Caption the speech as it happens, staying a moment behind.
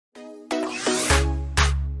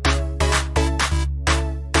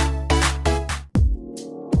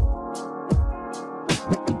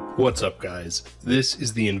What's up guys, this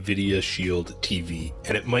is the Nvidia Shield TV,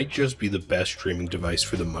 and it might just be the best streaming device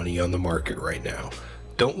for the money on the market right now.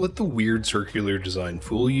 Don't let the weird circular design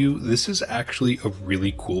fool you, this is actually a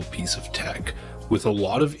really cool piece of tech, with a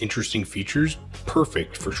lot of interesting features,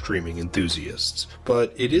 perfect for streaming enthusiasts.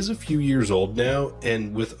 But it is a few years old now,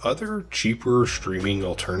 and with other cheaper streaming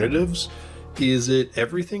alternatives, is it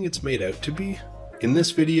everything it's made out to be? In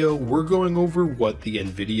this video, we're going over what the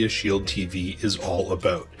Nvidia Shield TV is all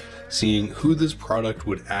about, seeing who this product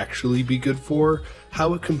would actually be good for,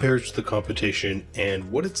 how it compares to the competition,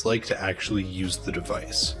 and what it's like to actually use the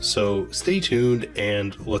device. So stay tuned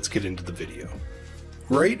and let's get into the video.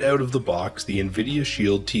 Right out of the box, the Nvidia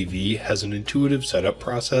Shield TV has an intuitive setup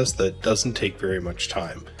process that doesn't take very much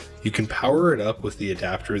time. You can power it up with the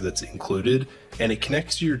adapter that's included, and it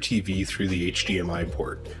connects to your TV through the HDMI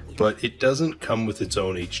port, but it doesn't come with its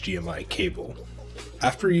own HDMI cable.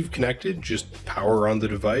 After you've connected, just power on the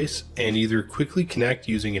device and either quickly connect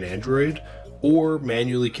using an Android or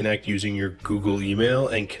manually connect using your Google email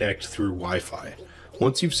and connect through Wi-Fi.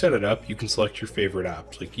 Once you've set it up, you can select your favorite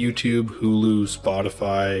apps like YouTube, Hulu,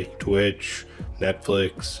 Spotify, Twitch,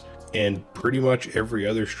 Netflix, and pretty much every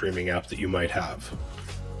other streaming app that you might have.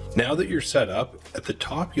 Now that you're set up, at the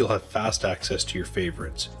top you'll have fast access to your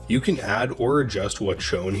favorites. You can add or adjust what's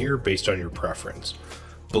shown here based on your preference.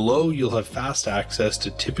 Below you'll have fast access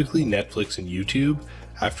to typically Netflix and YouTube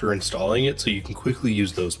after installing it, so you can quickly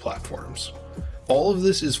use those platforms. All of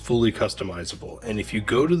this is fully customizable, and if you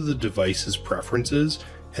go to the device's preferences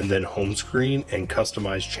and then home screen and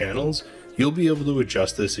customize channels, you'll be able to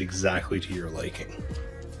adjust this exactly to your liking.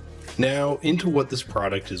 Now into what this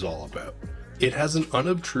product is all about. It has an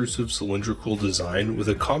unobtrusive cylindrical design with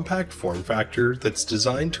a compact form factor that's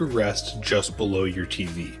designed to rest just below your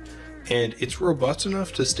TV, and it's robust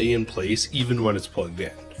enough to stay in place even when it's plugged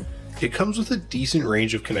in. It comes with a decent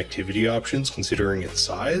range of connectivity options considering its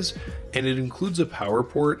size, and it includes a power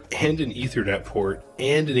port and an Ethernet port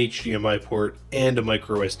and an HDMI port and a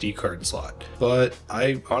micro SD card slot, but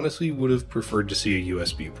I honestly would have preferred to see a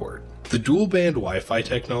USB port. The dual band Wi-Fi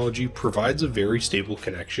technology provides a very stable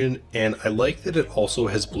connection, and I like that it also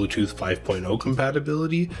has Bluetooth 5.0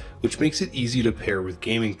 compatibility, which makes it easy to pair with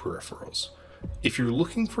gaming peripherals. If you're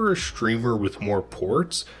looking for a streamer with more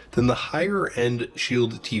ports, then the higher end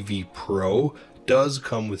Shield TV Pro does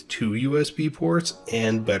come with 2 USB ports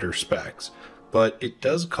and better specs, but it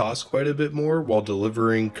does cost quite a bit more while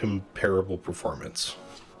delivering comparable performance.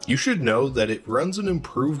 You should know that it runs an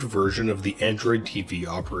improved version of the Android TV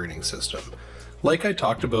operating system. Like I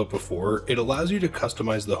talked about before, it allows you to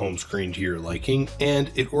customize the home screen to your liking,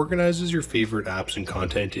 and it organizes your favorite apps and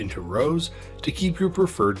content into rows to keep your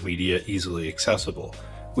preferred media easily accessible,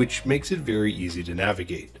 which makes it very easy to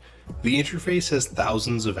navigate. The interface has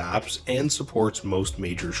thousands of apps and supports most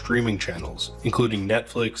major streaming channels, including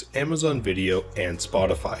Netflix, Amazon Video, and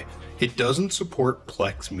Spotify. It doesn't support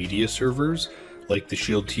Plex media servers like the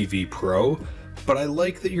Shield TV Pro, but I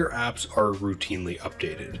like that your apps are routinely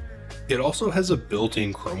updated. It also has a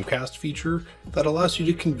built-in Chromecast feature that allows you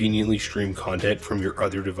to conveniently stream content from your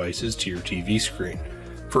other devices to your TV screen.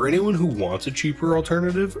 For anyone who wants a cheaper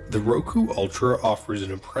alternative, the Roku Ultra offers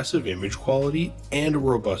an impressive image quality and a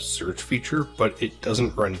robust search feature, but it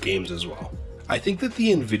doesn't run games as well. I think that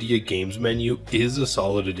the Nvidia Games menu is a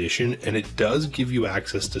solid addition, and it does give you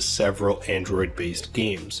access to several Android-based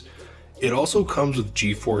games. It also comes with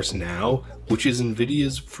GeForce Now, which is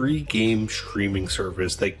Nvidia's free game streaming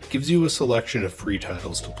service that gives you a selection of free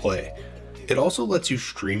titles to play. It also lets you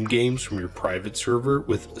stream games from your private server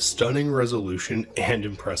with stunning resolution and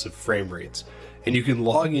impressive frame rates, and you can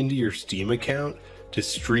log into your Steam account to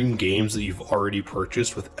stream games that you've already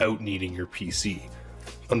purchased without needing your PC.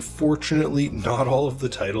 Unfortunately, not all of the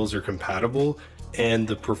titles are compatible, and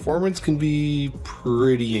the performance can be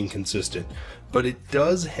pretty inconsistent, but it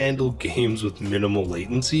does handle games with minimal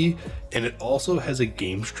latency, and it also has a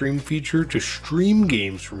game stream feature to stream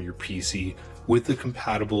games from your PC with the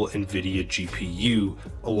compatible Nvidia GPU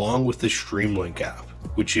along with the Streamlink app,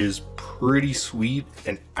 which is pretty sweet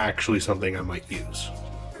and actually something I might use.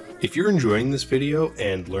 If you're enjoying this video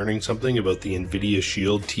and learning something about the Nvidia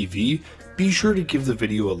Shield TV, be sure to give the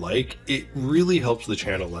video a like, it really helps the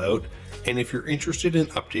channel out, and if you're interested in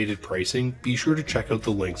updated pricing, be sure to check out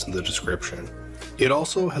the links in the description. It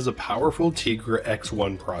also has a powerful Tegra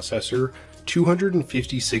X1 processor,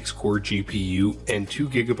 256 core GPU, and 2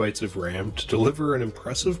 GB of RAM to deliver an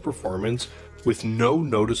impressive performance with no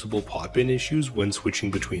noticeable pop-in issues when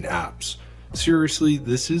switching between apps. Seriously,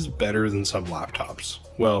 this is better than some laptops.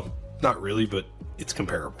 Well, not really, but it's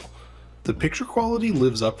comparable. The picture quality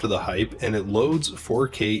lives up to the hype, and it loads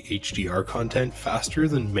 4K HDR content faster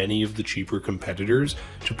than many of the cheaper competitors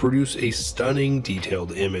to produce a stunning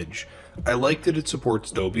detailed image. I like that it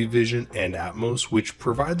supports Dolby Vision and Atmos, which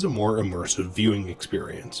provides a more immersive viewing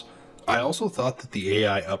experience. I also thought that the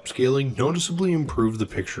AI upscaling noticeably improved the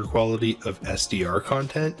picture quality of SDR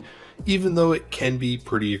content. Even though it can be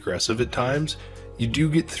pretty aggressive at times, you do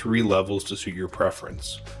get 3 levels to suit your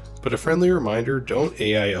preference. But a friendly reminder, don't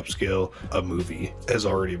AI upscale a movie, as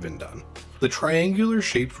already been done. The triangular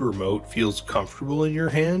shaped remote feels comfortable in your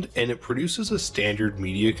hand, and it produces a standard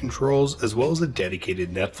media controls as well as a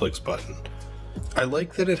dedicated Netflix button. I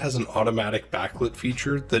like that it has an automatic backlit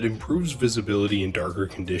feature that improves visibility in darker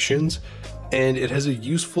conditions, and it has a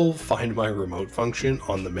useful Find My Remote function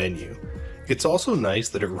on the menu. It's also nice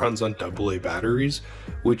that it runs on AA batteries,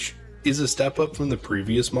 which is a step up from the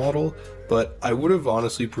previous model, but I would have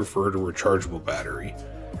honestly preferred a rechargeable battery.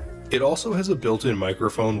 It also has a built-in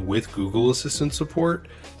microphone with Google Assistant support,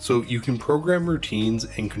 so you can program routines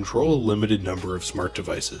and control a limited number of smart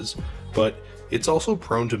devices, but it's also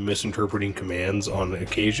prone to misinterpreting commands on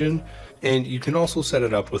occasion, and you can also set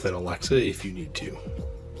it up with an Alexa if you need to.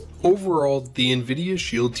 Overall, the Nvidia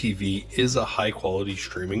Shield TV is a high-quality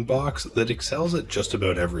streaming box that excels at just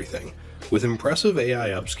about everything. With impressive AI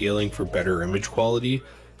upscaling for better image quality,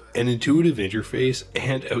 an intuitive interface,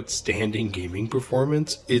 and outstanding gaming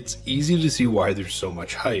performance, it's easy to see why there's so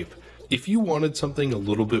much hype. If you wanted something a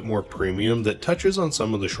little bit more premium that touches on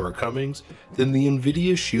some of the shortcomings, then the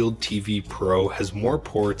Nvidia Shield TV Pro has more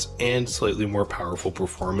ports and slightly more powerful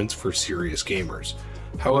performance for serious gamers.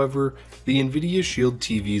 However, the Nvidia Shield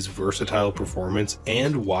TV's versatile performance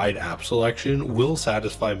and wide app selection will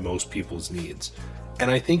satisfy most people's needs,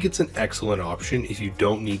 and I think it's an excellent option if you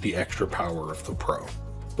don't need the extra power of the Pro.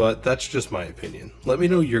 But that's just my opinion. Let me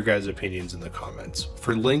know your guys' opinions in the comments.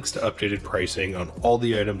 For links to updated pricing on all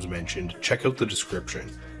the items mentioned, check out the description.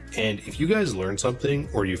 And if you guys learned something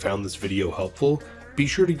or you found this video helpful, be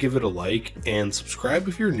sure to give it a like and subscribe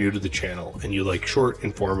if you're new to the channel and you like short,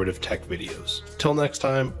 informative tech videos. Till next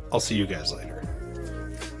time, I'll see you guys later.